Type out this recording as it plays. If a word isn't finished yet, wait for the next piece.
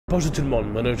Bonjour tout le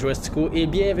monde, mon nom est Jolastuco et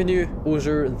bienvenue au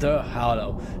jeu The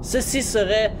Hollow. Ceci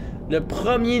serait le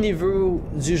premier niveau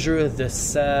du jeu The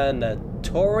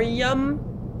Sanatorium.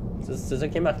 C'est ça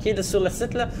qui est marqué là, sur le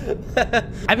site là.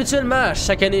 Habituellement,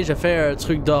 chaque année, je fais un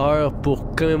truc d'horreur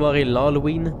pour commémorer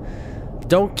l'Halloween.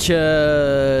 Donc,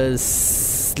 l'année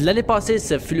passée,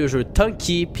 ça fut le jeu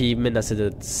Tunky, puis maintenant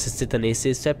cette année,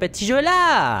 c'est ce petit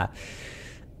jeu-là.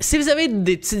 Si vous avez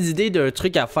des petites idées d'un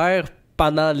truc à faire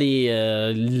pendant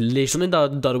les journées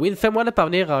d'Halloween, fais-moi le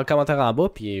parvenir en commentaire en bas,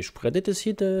 puis je pourrais peut-être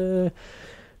essayer de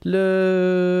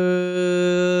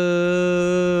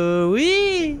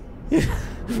oui. Je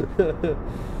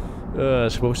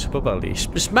sais pas parler. Je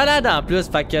suis malade en plus,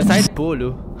 fait que ça aide pas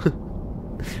là.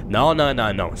 Non,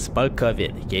 c'est pas le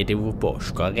COVID, inquiétez-vous pas, je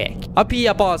suis correct. Ah, puis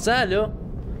à part ça là,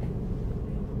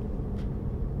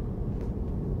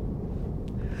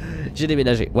 j'ai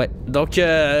déménagé, ouais. Donc,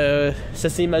 ça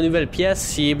c'est ma nouvelle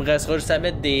pièce. Il me restera juste à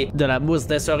mettre de la mousse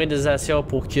d'insonorisation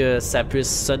pour que ça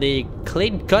puisse sonner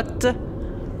clean cut.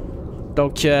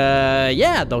 Donc,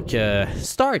 yeah, donc,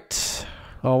 start.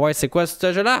 Oh ouais, c'est quoi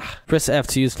ce jeu-là? Press F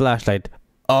to use flashlight.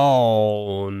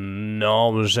 Oh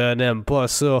non, je n'aime pas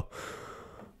ça.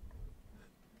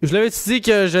 Je l'avais dit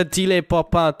que je dealais pas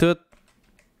pantoute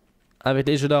avec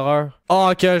les jeux d'horreur.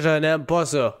 Oh, que je n'aime pas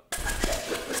ça.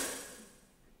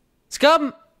 C'est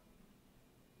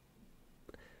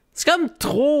comme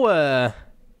trop, vous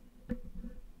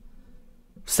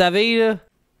savez, là.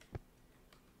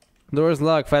 Door's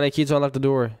locked. Find a key to unlock the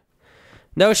door.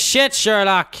 No shit,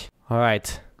 Sherlock!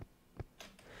 Alright.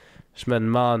 Je me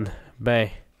demande, ben...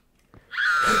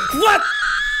 What?!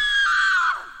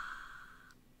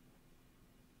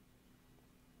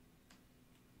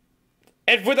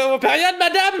 Êtes-vous dans vos périodes,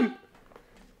 madame?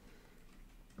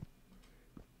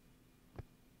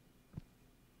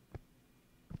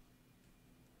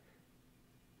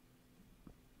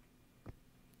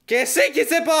 Qu'est-ce qui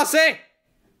s'est passé?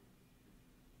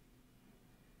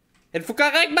 Êtes-vous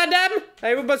correct, madame?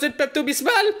 Avez-vous besoin de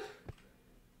Pepto-Bismol?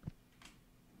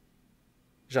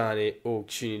 J'en ai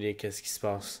aucune idée qu'est-ce qui se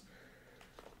passe.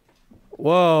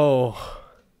 Wow!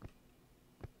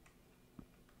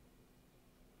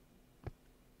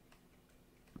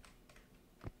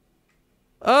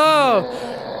 Oh!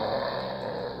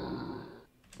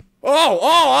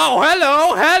 Oh,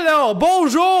 hello!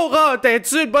 Bonjour!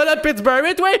 T'es-tu le bonhomme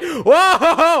Pittsburgh, toi?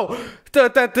 Wow!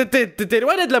 T'es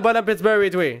loin d'être le bonhomme Pittsburgh,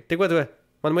 toi? T'es quoi, toi?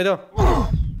 Montre-moi donc.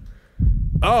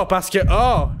 Oh, parce que...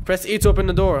 Oh! Press E to open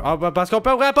the door. Oh, parce qu'on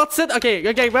peut ouvrir la porte ici? Ok.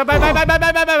 Bye.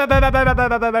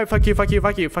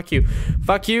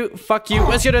 Fuck you.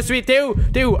 Où est-ce que je suis? T'es où?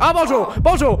 Ah, bonjour!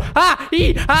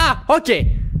 Ok.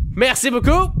 Merci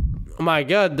beaucoup. Oh my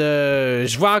god,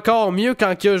 je vois encore mieux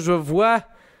quand que je vois...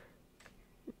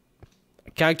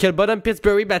 Quand que le bonhomme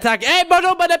Pittsburgh m'attaque. Hey,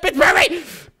 bonjour, bonhomme Pittsburgh!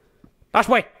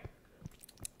 Lâche-moi!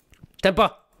 Je t'aime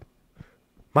pas.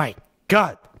 My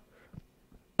god.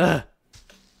 Où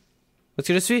est-ce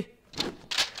que je suis?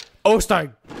 Oh, c'est un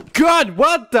god!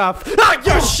 What the f... Ah,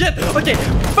 yo, shit! Ok,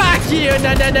 fuck you!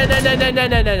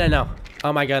 Non.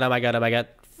 Oh my god.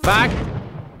 Fuck!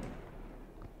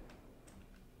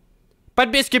 Pas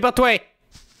de biscuit pour toi!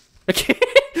 Ok.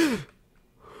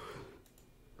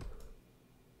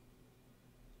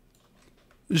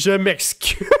 Je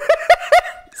m'excuse.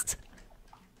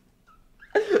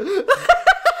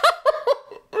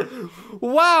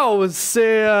 Wow,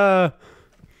 c'est un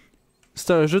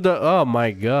jeu de... Oh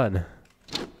my god.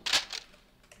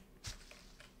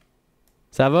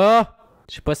 Ça va?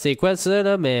 Je sais pas c'est quoi ça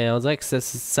là, mais on dirait que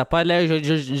ça a pas l'air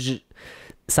joli.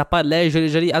 Ça a pas l'air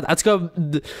joli. En tout cas,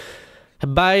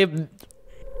 bye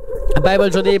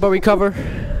bonne journée, bon recover.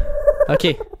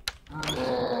 Ok.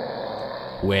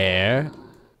 Where?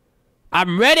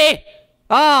 I'm ready!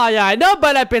 Oh, yeah, no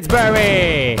bonhomme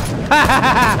Pittsburgh!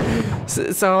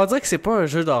 Ça, on dirait que c'est pas un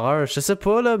jeu d'horreur. Je sais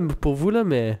pas, là, pour vous, là,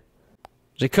 mais...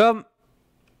 J'ai comme...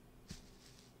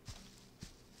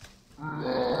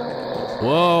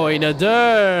 Wow, il y en a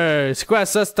deux! C'est quoi,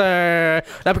 ça? C'est un...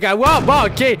 Wow, bon,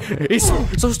 ok! Ils sont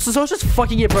juste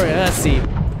fucking épeurants, ces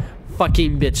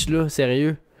fucking bitch, là,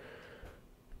 sérieux.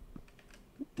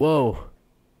 Wow.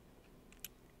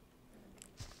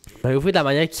 Ben, vous voyez de la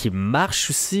manière qu'il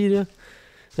marche aussi, là.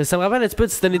 Ça me rappelle un petit peu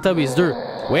de Teletubbies 2.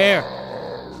 Where?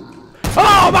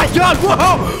 Oh my god!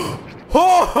 Wow!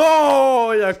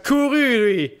 Oh! Il a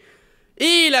couru, lui!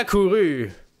 Il a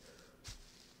couru!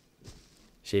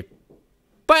 J'ai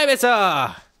pas aimé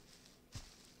ça!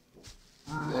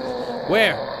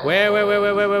 Where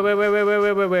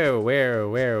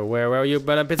are you,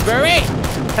 bonhomme Pittsburgh?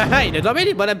 Haha, il a dormi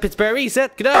les bonhommes Pittsburgh ici,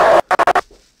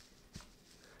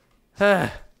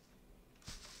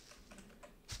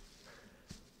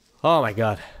 Oh my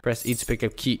god. Press E to pick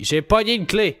up key. J'ai pogné une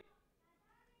clé.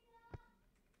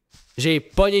 J'ai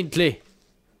pogné une clé.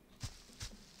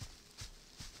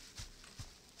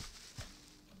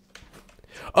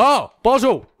 Oh!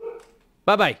 Bonjour!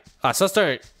 Bye bye. Ah, ça c'est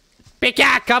un...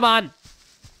 Pick-up, come on!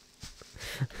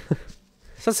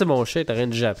 Ça c'est mon chat, t'as rien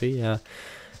de jappé. Hein.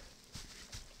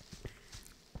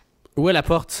 Où est la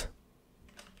porte?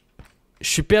 Je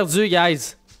suis perdu,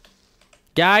 guys.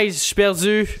 Guys, je suis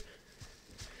perdu.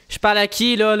 Je parle à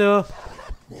qui, là?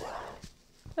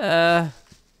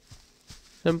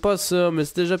 J'aime pas ça, mais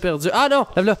c'est déjà perdu. Ah non!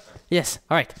 Lève-là! Yes,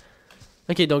 alright.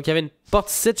 Ok, donc il y avait une porte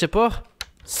ici, je sais pas.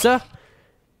 Ça.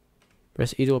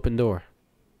 Press E to open door.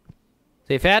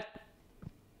 C'est fait?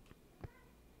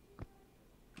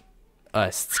 Ah,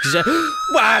 c'est que j'ai...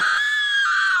 What?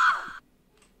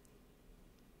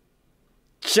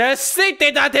 Je sais que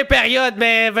t'es dans tes périodes,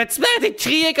 mais vas-tu m'arrêter de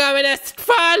crier comme une petite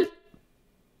folle?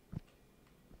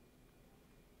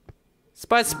 C'est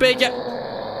pas si pire que...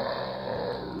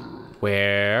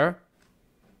 Where?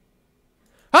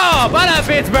 Oh, bon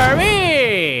Pittsburgh!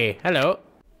 Hello.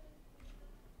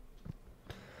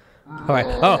 Alright.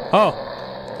 Oh!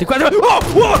 T'es quoi de... Oh!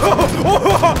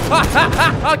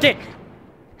 Ok.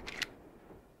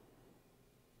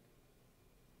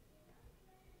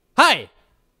 Hi!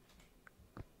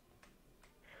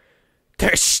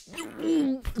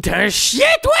 T'es un chien,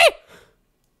 toi?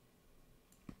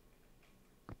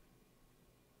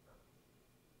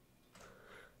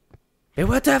 Mais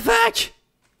what the fuck?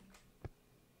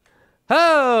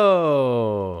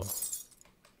 Oh!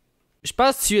 Je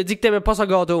pense que tu as dit que t'aimais pas son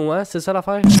gâteau, hein? C'est ça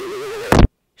l'affaire? Je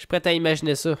suis prêt à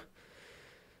imaginer ça.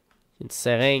 Une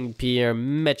seringue pis un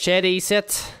machete ici.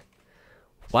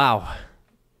 Wow.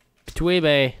 Pis toi,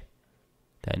 ben...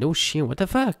 T'es un autre chien, what the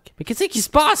fuck? Mais qu'est-ce qui se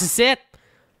passe ici?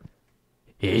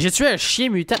 Et j'ai tué un chien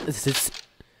mutant.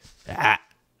 Ah!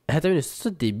 Attends, c'est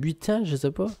ça des mutants? Je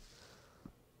sais pas. En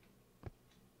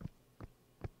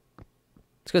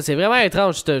tout cas, c'est vraiment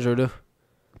étrange ce jeu-là.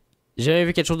 J'ai jamais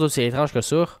vu quelque chose d'aussi étrange que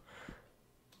ça.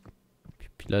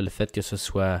 Puis là, le fait que ce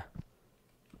soit...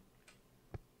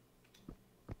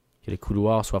 Que les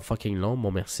couloirs soient fucking longs,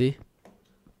 bon merci.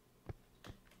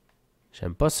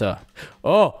 J'aime pas ça.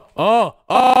 Oh!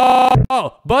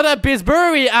 Bon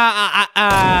Pittsburgh!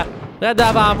 Là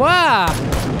devant moi!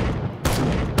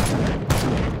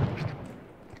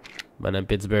 Bon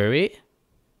Pittsburgh.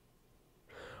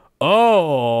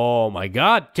 Oh my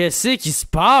god! Qu'est-ce qui se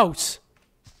passe?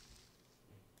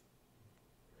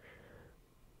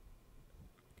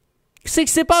 Qu'est-ce qui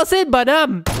s'est passé, le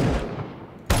bonhomme?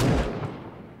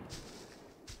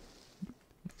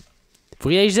 Vous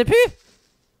réagissez plus?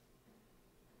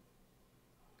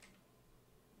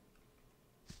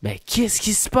 Mais qu'est-ce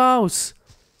qui se passe?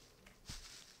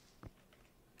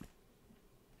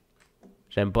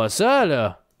 J'aime pas ça,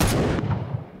 là.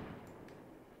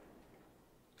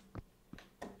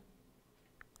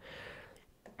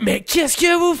 Mais qu'est-ce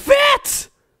que vous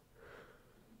faites?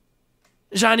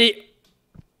 J'en ai...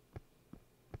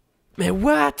 Mais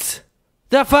what?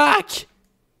 The fuck?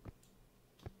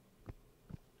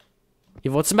 Ils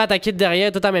vont-ils m'attaquer de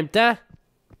derrière tout en même temps?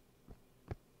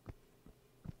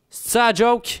 C'est ça la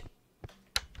joke?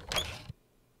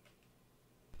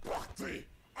 Je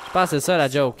pense que c'est ça la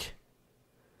joke.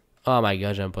 Oh my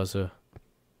god, j'aime pas ça.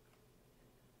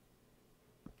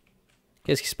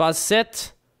 Qu'est-ce qui se passe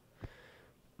ici?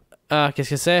 Ah,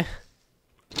 qu'est-ce que c'est?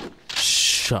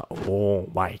 Oh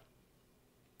my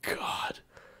god.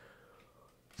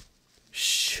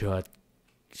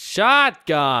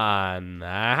 Shotgun!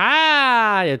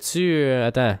 Ah! Y'a-tu...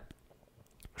 attends.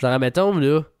 Je la remets tombe,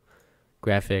 là.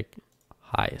 Graphic.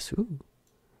 Highest.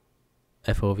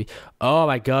 FOV. Oh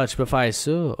my god, je peux faire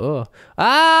ça. Oh.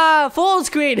 Ah! Full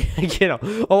screen! Ok, non.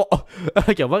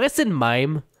 Ok, on va rester de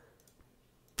même.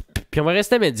 Puis on va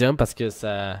rester médium parce que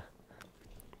ça...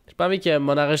 J'ai pas envie que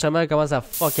mon enregistrement commence à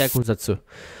fucker à cause de ça.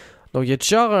 Donc, il y a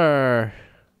toujours un...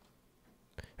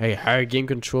 Hey, higher game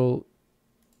control.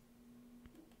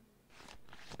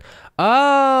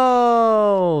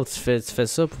 Oh! Tu fais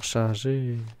ça pour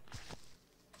changer.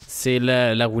 C'est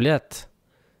la roulette.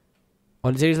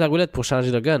 On utilise la roulette pour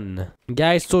changer de gun.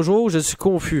 Guys, toujours, je suis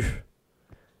confus.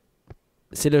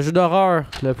 C'est le jeu d'horreur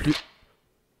le plus...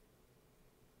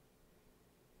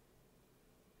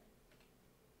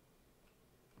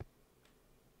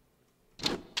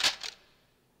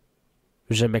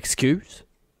 Je m'excuse.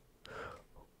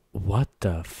 What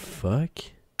the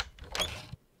fuck?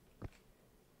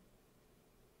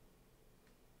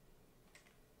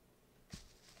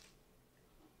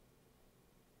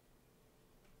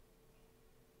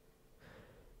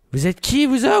 Vous êtes qui,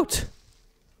 vous autres?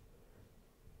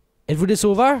 Êtes-vous des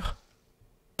sauveurs?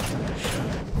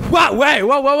 Ouais, ouais, ouais,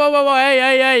 ouais, ouais, ouais, ouais, hey,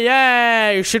 hey, hey,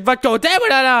 hey! Je suis de votre côté,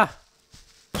 voilà là!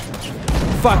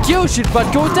 Fuck you, je suis de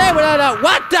votre côté, voilà là!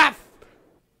 What the f...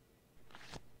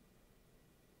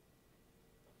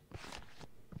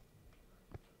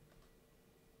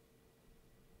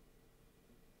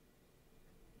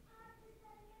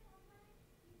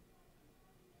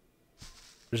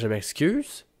 Je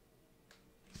m'excuse.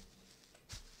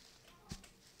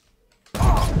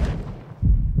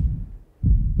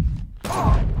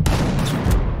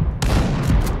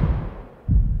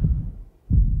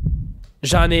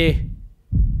 J'en ai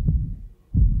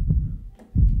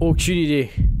aucune idée.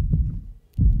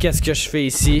 Qu'est-ce que je fais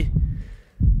ici?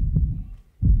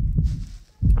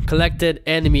 Collected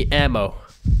enemy ammo.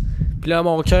 Puis là,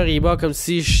 mon cœur il bat comme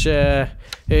si je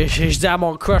dis à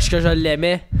mon crush que je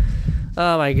l'aimais.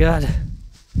 Oh my god.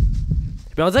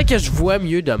 Mais on dirait que je vois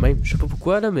mieux de même. Je sais pas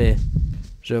pourquoi là, mais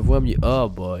je vois mieux. Oh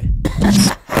boy.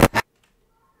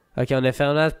 Ok, on a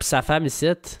Fernand pis sa femme ici.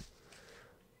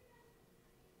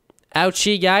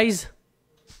 Ouchie, guys.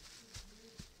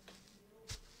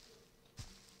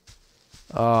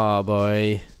 Oh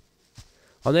boy.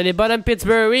 On a les bonhommes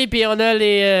Pittsburgh puis on a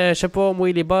les. Je sais pas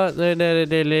moi, les bas.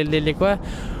 Les quoi?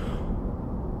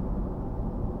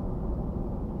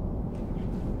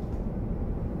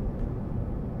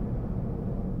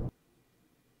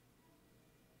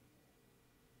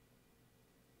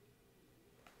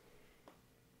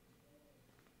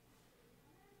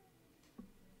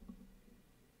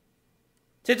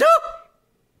 C'est tout?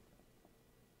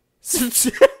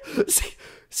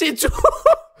 C'est tout?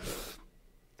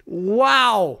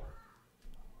 Wow!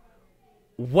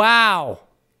 Wow!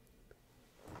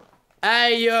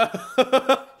 Aïe!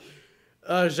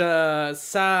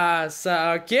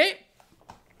 Ça, ok.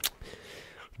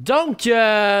 Donc,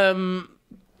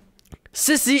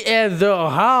 ceci est The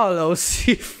Hall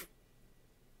aussi.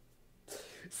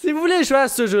 Si vous voulez jouer à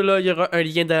ce jeu-là, il y aura un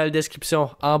lien dans la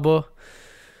description en bas.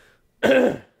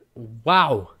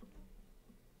 Wow!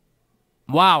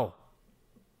 Wow!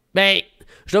 Ben,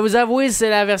 je dois vous avouer,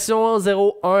 c'est la version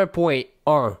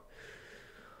 01.1.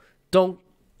 Donc,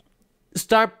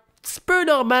 c'est un petit peu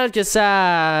normal que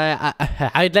ça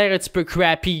ait l'air un petit peu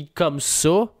crappy comme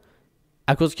ça.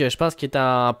 À cause que je pense qu'il est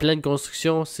en pleine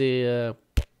construction, c'est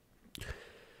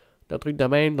un truc de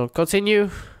même. Donc, continue.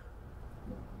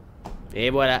 Et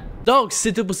voilà. Donc,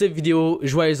 c'est tout pour cette vidéo.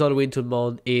 Joyeux Halloween tout le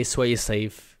monde et soyez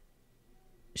safe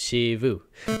chez vous.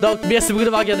 Donc, merci beaucoup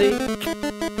d'avoir regardé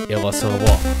et on va se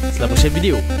revoir dans la prochaine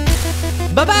vidéo.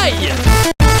 Bye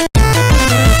bye!